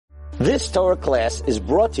This Torah class is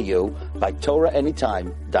brought to you by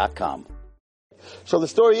TorahAnytime.com. So the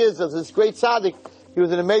story is that this great tzaddik, he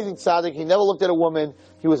was an amazing tzaddik, he never looked at a woman,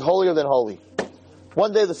 he was holier than holy.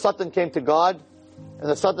 One day the Satan came to God, and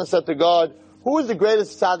the Satan said to God, who is the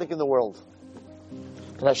greatest tzaddik in the world?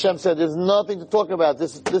 And Hashem said, there's nothing to talk about.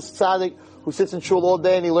 This tzaddik who sits in shul all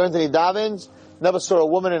day and he learns and he davens, never saw a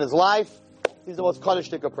woman in his life, he's the most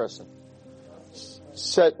kaddish-tika person.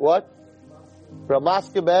 Said, what?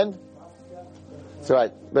 Ramaska ben? That's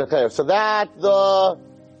right. So that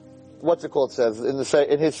what's it called says in his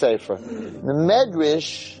sefer. The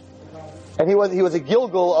Medrash, and he was a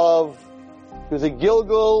Gilgal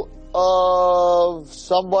of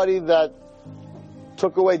somebody that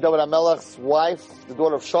took away David HaMelech's wife, the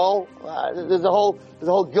daughter of Shaul. There's a whole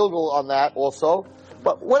Gilgal on that also.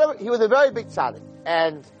 But whatever, he was a very big tzaddik.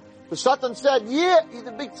 And the Satan said, yeah, he's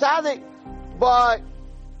a big tzaddik, but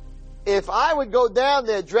if I would go down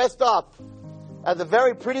there dressed up as a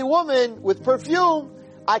very pretty woman with perfume,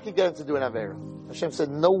 I could get him to do an Avera. Hashem said,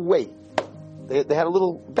 no way. They had a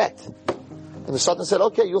little bet. And the Satan said,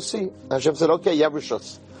 okay, you'll see. And Hashem said, okay, you have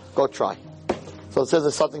Rishus. Go try. So it says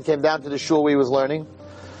the Satan came down to the shul where he was learning,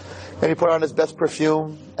 and he put on his best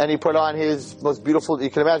perfume, and he put on his most beautiful, you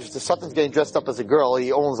can imagine, if the Satan's getting dressed up as a girl,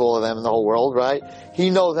 he owns all of them in the whole world, right? He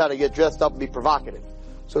knows how to get dressed up and be provocative.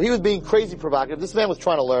 So he was being crazy provocative. This man was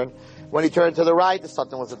trying to learn. When he turned to the right, the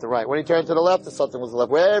Satan was at the right. When he turned to the left, the Satan was the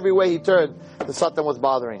left. Where every way he turned, the Satan was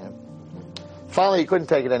bothering him. Finally, he couldn't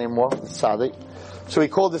take it anymore, the tzaddik. So he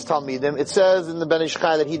called his Talmidim. It says in the Ben Ish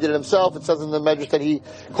Chai that he did it himself. It says in the Medrash that he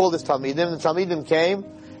called his Talmidim. The Talmidim came,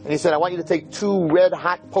 and he said, I want you to take 2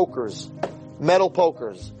 red-hot pokers, metal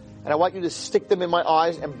pokers, and I want you to stick them in my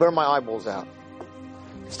eyes and burn my eyeballs out.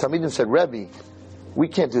 His Talmidim said, Rebbe, we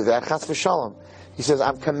can't do that. Chas v'shalom. He says,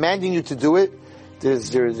 I'm commanding you to do it.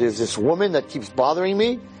 There's this woman that keeps bothering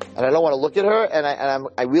me, and I don't want to look at her, and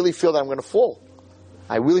I really feel that I'm going to fall.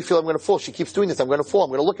 I really feel I'm going to fall. She keeps doing this. I'm going to fall. I'm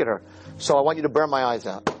going to look at her. So I want you to burn my eyes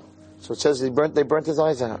out. So it says they burnt his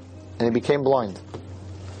eyes out, and he became blind.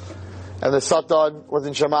 And the Satan was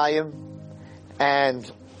in Shemayim,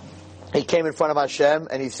 and he came in front of Hashem,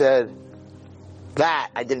 and he said,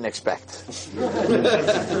 that I didn't expect.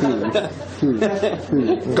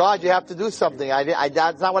 God, you have to do something.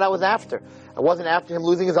 That's not what I was after. I wasn't after him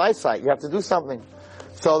losing his eyesight. You have to do something.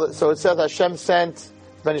 So it says Hashem sent,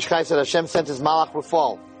 Ben Ish Chai said Hashem sent his Malach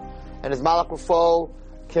Rafal. And his Malach Rafal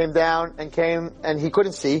came down and he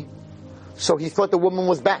couldn't see. So he thought the woman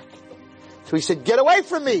was back. So he said, get away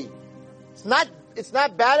from me. It's not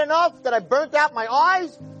bad enough that I burnt out my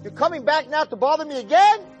eyes. You're coming back now to bother me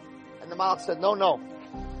again? And the Malach said, no.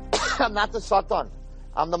 I'm not the Satan.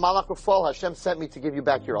 I'm the Malach Rafal. Hashem sent me to give you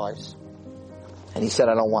back your eyes. And he said,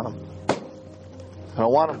 I don't want them. I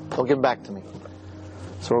don't want him. Don't give him back to me.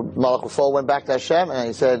 So Malach Rafal went back to Hashem and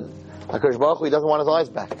he said, HaKadosh Baruch Hu, he doesn't want his eyes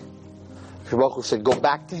back. HaKadosh Baruch Hu said, go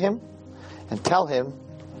back to him and tell him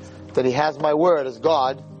that he has my word as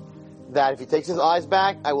God, that if he takes his eyes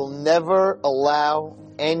back, I will never allow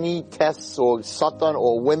any tests or Satan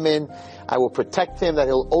or women. I will protect him, that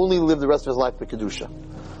he'll only live the rest of his life with Kedusha.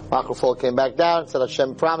 Malach Rafal came back down and said,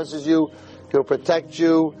 Hashem promises you, he'll protect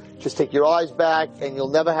you, just take your eyes back and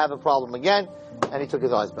you'll never have a problem again. And he took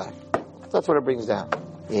his eyes back. That's what it brings down.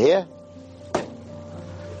 You hear?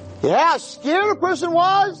 Yeah, how scared a person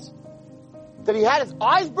was that he had his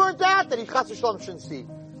eyes burnt out, that he chas v'shalom shouldn't see.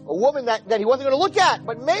 A woman that he wasn't going to look at,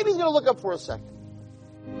 but maybe he's going to look up for a second.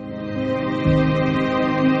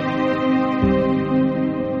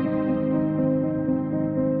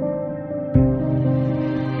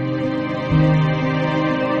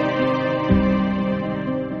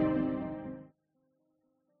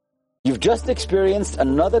 You've just experienced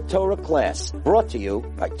another Torah class brought to you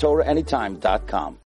by TorahAnytime.com.